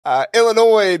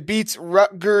Illinois beats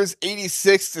Rutgers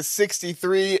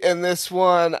 86-63 in this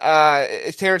one.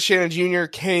 Terrence Shannon Jr.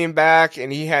 came back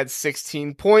and he had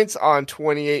 16 points on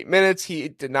 28 minutes. He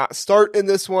did not start in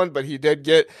this one, but he did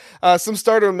get some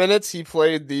starter minutes. He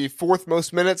played the fourth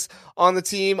most minutes on the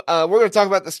team. We're going to talk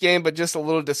about this game, but just a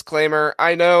little disclaimer.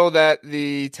 I know that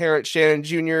the Terrence Shannon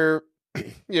Jr.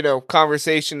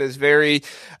 conversation is very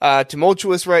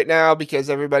tumultuous right now because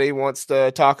everybody wants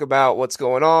to talk about what's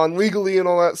going on legally and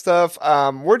all that stuff.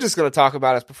 We're just going to talk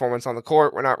about his performance on the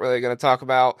court. We're not really going to talk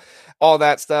about all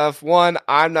that stuff. One,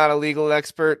 I'm not a legal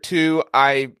expert. Two,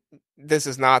 this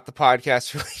is not the podcast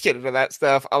to really get into that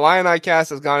stuff. Illini Cast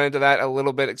has gone into that a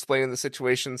little bit, explaining the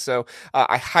situation. So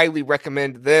I highly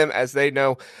recommend them as they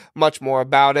know much more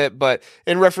about it. But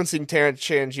in referencing Terrence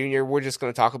Shannon Jr., we're just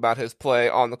going to talk about his play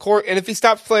on the court. And if he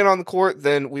stops playing on the court,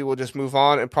 then we will just move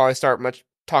on and probably start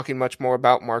talking much more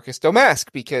about Marcus Domask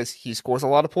because he scores a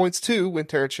lot of points too when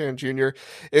Terrence Shannon Jr.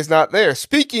 is not there.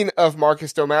 Speaking of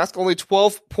Marcus Domask, only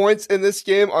 12 points in this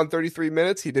game on 33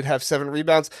 minutes. He did have 7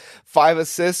 rebounds, 5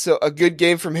 assists, so a good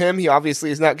game from him. He obviously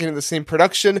is not getting the same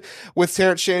production with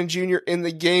Terrence Shannon Jr. in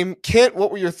the game. Kent, what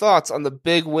were your thoughts on the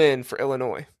big win for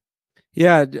Illinois?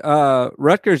 Yeah,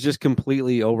 Rutgers just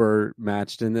completely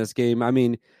overmatched in this game. I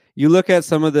mean, you look at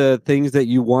some of the things that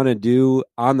you want to do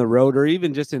on the road or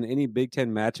even just in any Big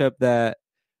Ten matchup that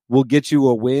will get you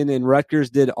a win, and Rutgers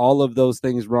did all of those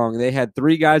things wrong. They had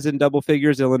 3 guys in double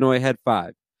figures. Illinois had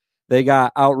 5. They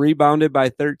got out-rebounded by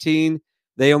 13.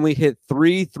 They only hit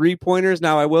 3 3-pointers.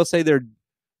 Now, I will say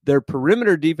their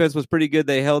perimeter defense was pretty good.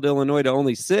 They held Illinois to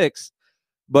only 6,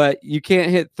 but you can't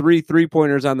hit 3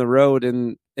 3-pointers on the road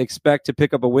and expect to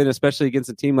pick up a win, especially against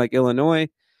a team like Illinois.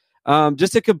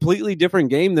 Just a completely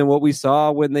different game than what we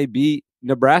saw when they beat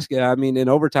Nebraska. I mean, in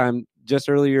overtime just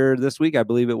earlier this week, I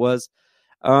believe it was.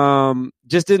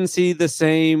 Just didn't see the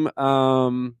same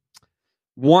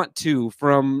want to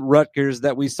from Rutgers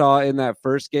that we saw in that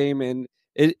first game. And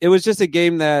it was just a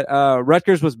game that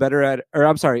Rutgers was better at,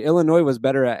 Illinois was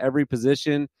better at every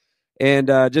position and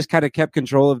just kind of kept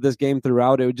control of this game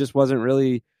throughout. It just wasn't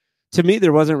really, to me,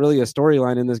 there wasn't really a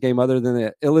storyline in this game other than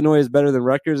that Illinois is better than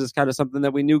Rutgers is kind of something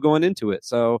that we knew going into it.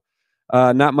 So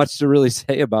not much to really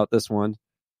say about this one.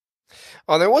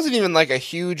 Well, there wasn't even like a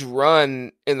huge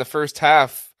run in the first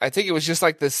half. I think it was just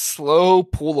like this slow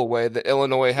pull away that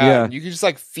Illinois had. Yeah. You could just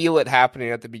like feel it happening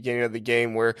at the beginning of the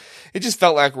game where it just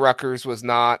felt like Rutgers was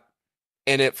not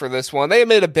in it for this one. They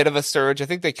made a bit of a surge. I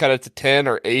think they cut it to 10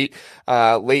 or 8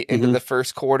 late into the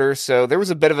first quarter. So there was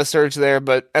a bit of a surge there,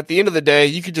 but at the end of the day,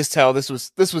 you could just tell this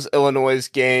was Illinois'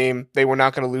 game. They were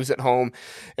not going to lose at home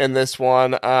in this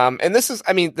one. And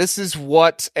this is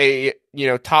what a,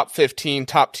 top 15,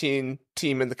 top team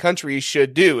in the country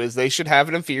should do, is they should have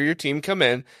an inferior team come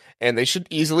in and they should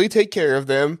easily take care of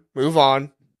them, move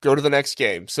on, go to the next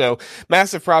game. So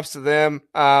massive props to them.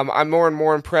 I'm more and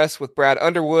more impressed with Brad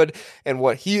Underwood and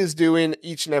what he is doing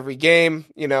each and every game.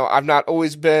 I've not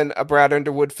always been a Brad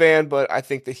Underwood fan, but I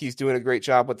think that he's doing a great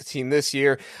job with the team this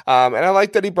year. And I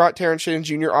like that he brought Terrence Shannon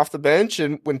Jr. off the bench.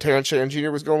 And when Terrence Shannon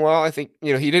Jr. was going well, I think,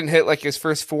 he didn't hit like his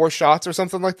first 4 shots or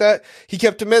something like that. He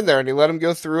kept him in there and he let him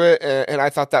go through it. And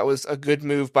I thought that was a good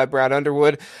move by Brad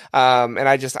Underwood. And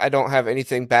I don't have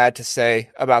anything bad to say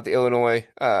about the Illinois,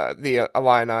 the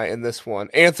Illini in this one.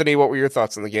 Anthony, what were your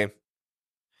thoughts on the game?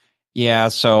 Yeah,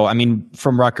 so I mean,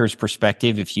 from Rutgers'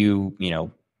 perspective, if you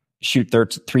shoot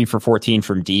 3 for 14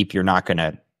 from deep, you're not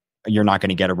gonna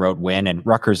get a road win. And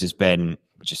Rutgers has been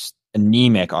just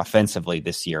anemic offensively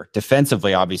this year.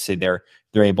 Defensively, obviously, they're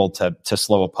able to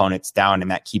slow opponents down,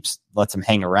 and that lets them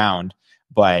hang around.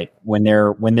 But when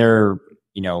they're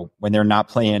not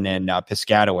playing in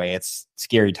Piscataway, it's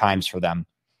scary times for them.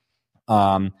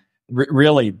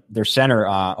 Really, their center,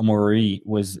 Omoruyi,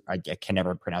 I can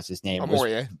never pronounce his name.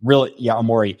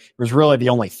 Omoruyi was really the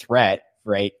only threat,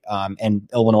 right? And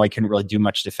Illinois couldn't really do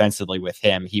much defensively with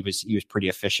him. He was pretty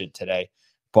efficient today.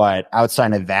 But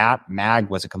outside of that, Mag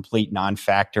was a complete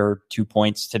non-factor, 2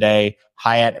 points today.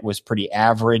 Hyatt was pretty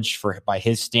average by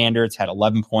his standards, had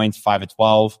 11 points, 5 of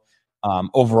 12.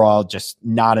 Overall, just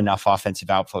not enough offensive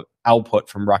output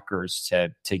from Rutgers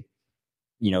to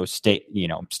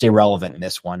stay relevant in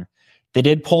this one. They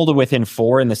did pull to within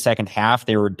 4 in the second half.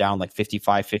 They were down like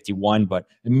 55-51, but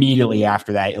immediately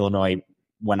after that, Illinois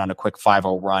went on a quick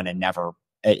 5-0 run and never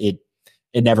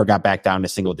got back down to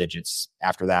single digits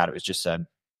after that. It was just a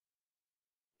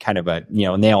kind of a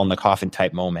nail in the coffin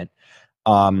type moment.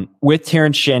 With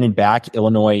Terrence Shannon back,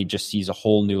 Illinois just sees a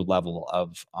whole new level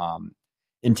of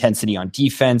intensity on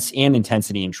defense and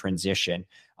intensity in transition.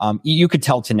 You could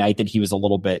tell tonight that he was a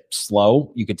little bit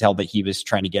slow. You could tell that he was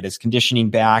trying to get his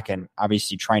conditioning back and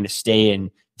obviously trying to stay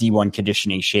in D1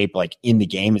 conditioning shape, like in the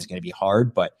game, is going to be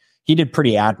hard, but he did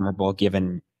pretty admirable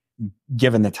given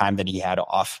the time that he had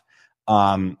off.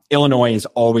 Illinois is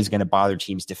always going to bother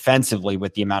teams defensively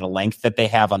with the amount of length that they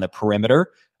have on the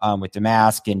perimeter, with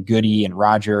Damask and Goody and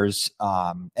Rogers,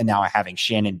 and now having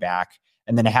Shannon back,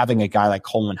 and then having a guy like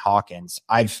Coleman Hawkins.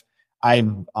 I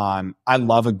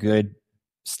love a good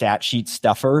stat sheet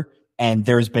stuffer, and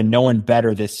there's been no one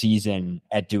better this season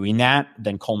at doing that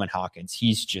than Coleman Hawkins.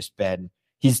 He's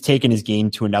taken his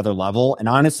game to another level, and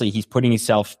honestly, he's putting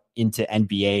himself into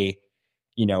NBA.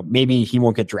 Maybe he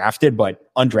won't get drafted,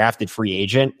 but undrafted free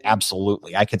agent,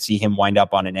 absolutely. I could see him wind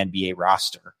up on an NBA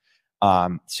roster.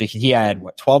 So he had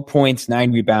 12 points,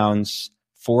 9 rebounds,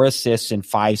 4 assists, and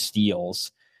 5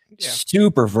 steals. Yeah.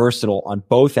 Super versatile on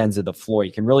both ends of the floor.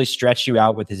 He can really stretch you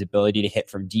out with his ability to hit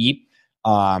from deep,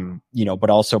 but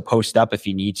also post up if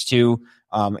he needs to.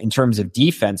 In terms of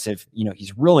defensive,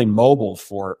 he's really mobile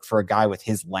for a guy with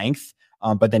his length.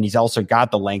 But then he's also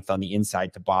got the length on the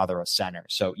inside to bother a center.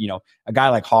 So, a guy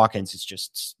like Hawkins has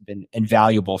just been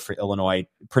invaluable for Illinois,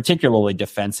 particularly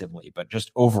defensively, but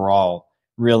just overall,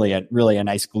 really a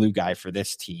nice glue guy for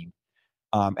this team.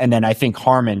 And then I think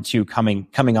Harmon too,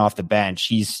 coming off the bench,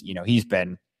 he's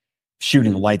been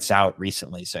shooting lights out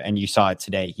recently. So, and you saw it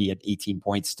today, he had 18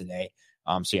 points today.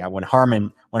 So yeah, when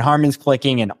Harmon's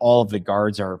clicking and all of the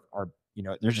guards are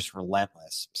they're just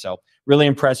relentless. So really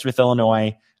impressed with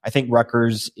Illinois. I think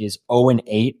Rutgers is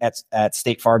 0-8 at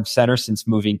State Farm Center since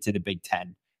moving to the Big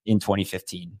Ten in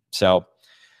 2015. So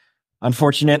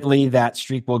unfortunately, that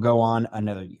streak will go on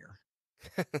another year.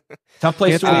 Tough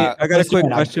place to be. I got a quick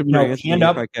question for Anthony, hand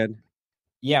up. If I can.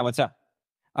 Yeah, what's up?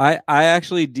 I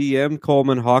actually DM'd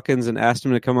Coleman Hawkins and asked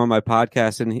him to come on my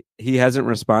podcast, and he hasn't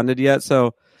responded yet.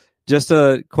 So just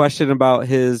a question about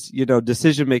his,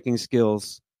 decision-making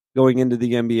skills going into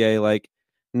the NBA, like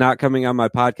not coming on my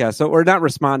podcast. So, or not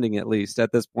responding, at least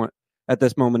at this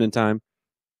moment in time.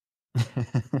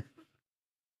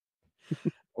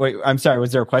 Wait, I'm sorry.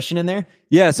 Was there a question in there?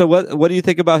 Yeah. So what do you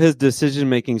think about his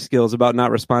decision-making skills, about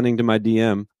not responding to my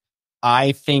DM?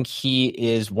 I think he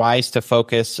is wise to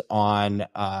focus on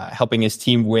helping his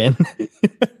team win.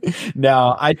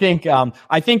 No, I think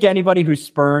anybody who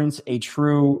spurns a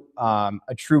true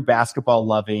basketball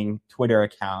loving Twitter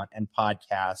account and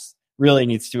podcast really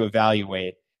needs to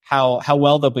evaluate how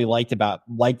well they'll be liked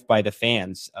by the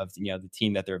fans of the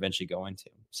team that they're eventually going to.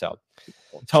 So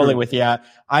totally with you.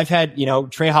 I've had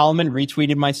Trey Holloman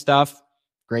retweeted my stuff.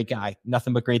 Great guy,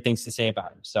 nothing but great things to say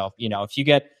about him. So if you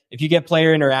get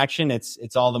player interaction,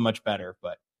 it's all the much better.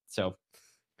 But so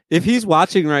if he's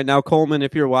watching right now, Coleman,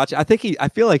 if you're watching, I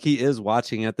feel like he is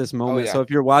watching at this moment. Oh, yeah. So if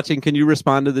you're watching, can you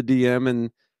respond to the DM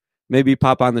and maybe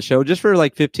pop on the show just for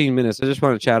like 15 minutes? I just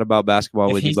want to chat about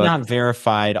basketball with you. If he's not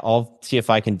verified, I'll see if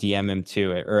I can DM him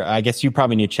to it. Or I guess you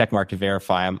probably need a check mark to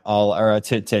verify him. To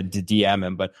DM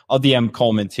him, but I'll DM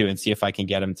Coleman too and see if I can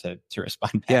get him to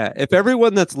respond back. Yeah, if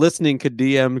everyone that's listening could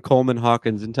DM Coleman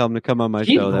Hawkins and tell him to come on my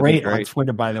show, that'd be great. On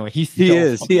Twitter, by the way.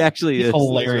 He actually is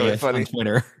hilarious on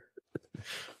Twitter.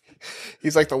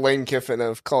 He's like the Lane Kiffin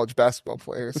of college basketball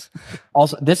players.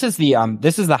 Also, this is the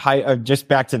high. Just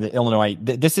back to the Illinois.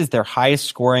 This is their highest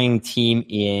scoring team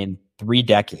in 3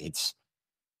 decades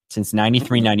since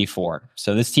 93-94.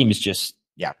 So this team is just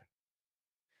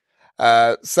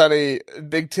Sonny,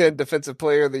 Big Ten Defensive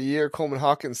Player of the Year, Coleman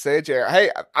Hawkins, say it, JR.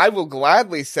 Hey, I will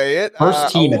gladly say it.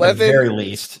 First team 11, at the very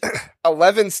least.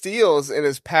 11 steals in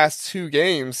his past 2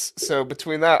 games. So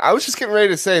between that, I was just getting ready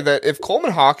to say that if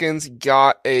Coleman Hawkins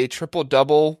got a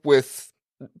triple-double with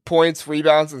points,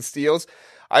 rebounds, and steals,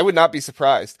 I would not be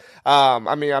surprised. I'm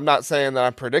not saying that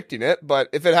I'm predicting it, but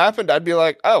if it happened, I'd be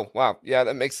like, oh, wow, yeah,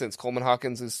 that makes sense. Coleman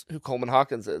Hawkins is who Coleman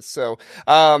Hawkins is. So,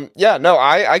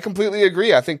 I completely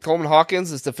agree. I think Coleman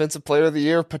Hawkins is Defensive Player of the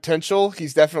Year potential.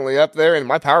 He's definitely up there. In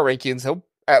my power rankings, he'll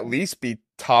at least be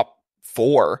top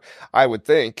 4, I would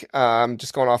think.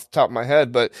 Just going off the top of my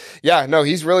head, but yeah, no,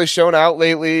 he's really shown out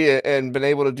lately and been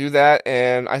able to do that.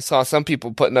 And I saw some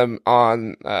people putting him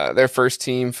on their first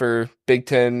team for Big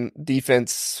Ten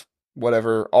defense,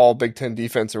 whatever, all Big Ten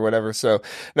defense or whatever. So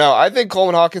no, I think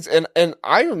Coleman Hawkins, and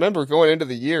I remember going into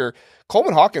the year,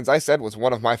 Coleman Hawkins, I said, was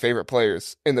one of my favorite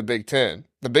players in the Big Ten.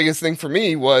 The biggest thing for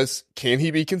me was, can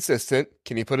he be consistent?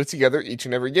 Can he put it together each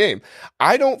and every game?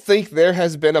 I don't think there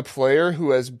has been a player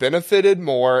who has benefited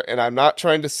more, and I'm not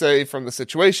trying to say from the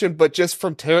situation, but just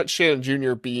from Terrence Shannon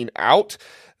Jr. being out,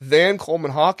 than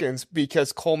Coleman Hawkins,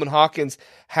 because Coleman Hawkins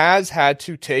has had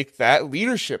to take that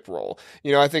leadership role.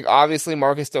 I think obviously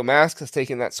Marcus Domask has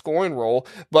taken that scoring role,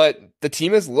 but the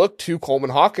team has looked to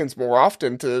Coleman Hawkins more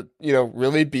often to,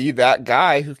 really be that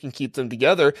guy who can keep them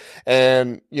together.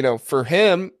 And, for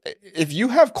him, if you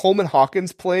have Coleman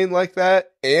Hawkins playing like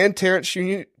that and Terrence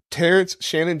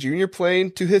Shannon Jr.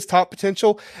 playing to his top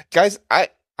potential, guys, I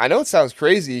know it sounds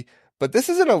crazy, but this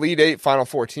is an Elite Eight Final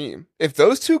Four team. If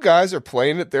those two guys are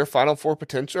playing at their Final Four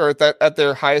potential, or at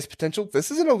their highest potential,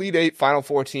 this is an Elite Eight Final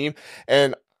Four team,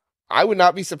 and I would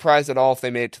not be surprised at all if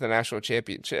they made it to the national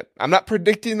championship. I'm not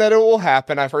predicting that it will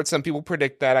happen. I've heard some people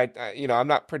predict that. I'm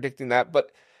not predicting that,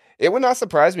 but it would not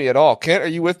surprise me at all. Kent, are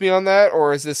you with me on that,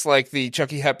 or is this like the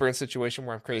Chucky Hepburn situation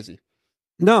where I'm crazy?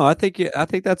 No, I think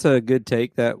that's a good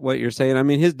take, that what you're saying. I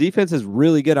mean, his defense is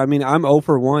really good. I mean, I'm 0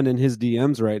 for 1 in his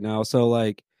DMs right now, so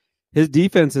like his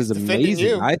defense is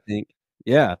amazing. I think,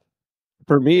 yeah,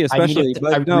 for me especially.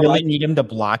 I really need him to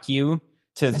block you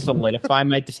to solidify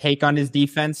my take on his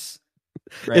defense.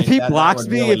 Right? If he blocks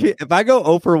me, really... if I go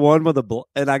 0 for 1 with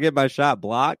and I get my shot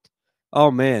blocked,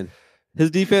 oh man, his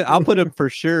defense, I'll put him for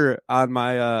sure on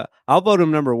my. I'll vote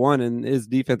him number 1 in his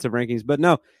defensive rankings. But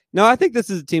no, I think this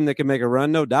is a team that can make a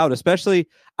run, no doubt. Especially,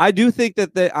 I do think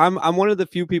that I'm one of the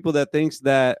few people that thinks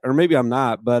that, or maybe I'm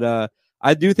not, but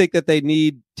I do think that they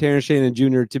need Terrence Shannon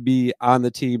Jr. to be on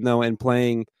the team though and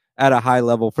playing at a high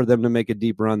level for them to make a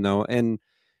deep run though. And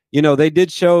they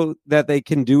did show that they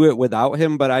can do it without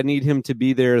him, but I need him to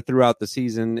be there throughout the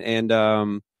season and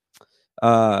kind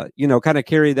of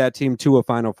carry that team to a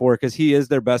Final Four, because he is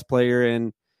their best player.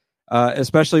 And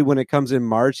especially when it comes in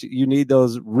March, you need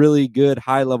those really good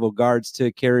high-level guards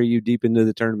to carry you deep into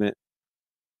the tournament.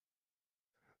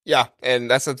 Yeah, and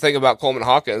that's the thing about Coleman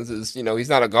Hawkins is, he's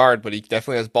not a guard, but he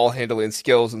definitely has ball handling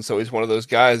skills, and so he's one of those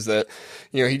guys that,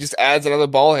 he just adds another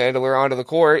ball handler onto the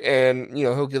court, and,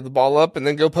 he'll give the ball up and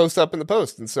then go post up in the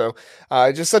post. And so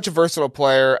just such a versatile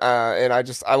player, and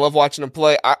I love watching him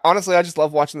play. Honestly, I just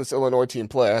love watching this Illinois team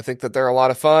play. I think that they're a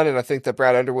lot of fun, and I think that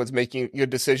Brad Underwood's making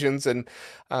good decisions, and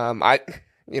I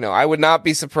would not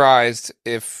be surprised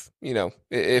if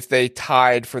they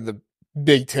tied for the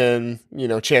Big Ten,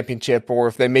 championship, or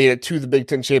if they made it to the Big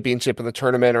Ten championship in the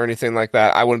tournament or anything like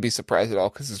that. I wouldn't be surprised at all,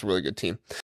 because it's a really good team.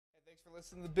 Thanks for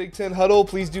listening to the Big Ten Huddle.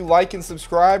 Please do like and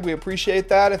subscribe. We appreciate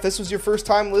that. If this was your first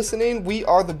time listening, we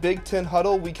are the Big Ten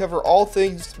Huddle. We cover all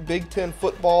things Big Ten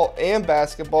football and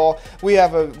basketball. We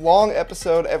have a long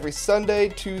episode every Sunday,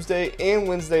 Tuesday, and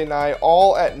Wednesday night,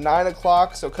 all at 9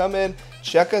 o'clock. So come in,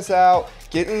 check us out.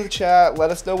 Get in the chat. Let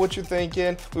us know what you're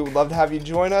thinking. We would love to have you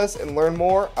join us and learn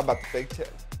more about the Big Ten.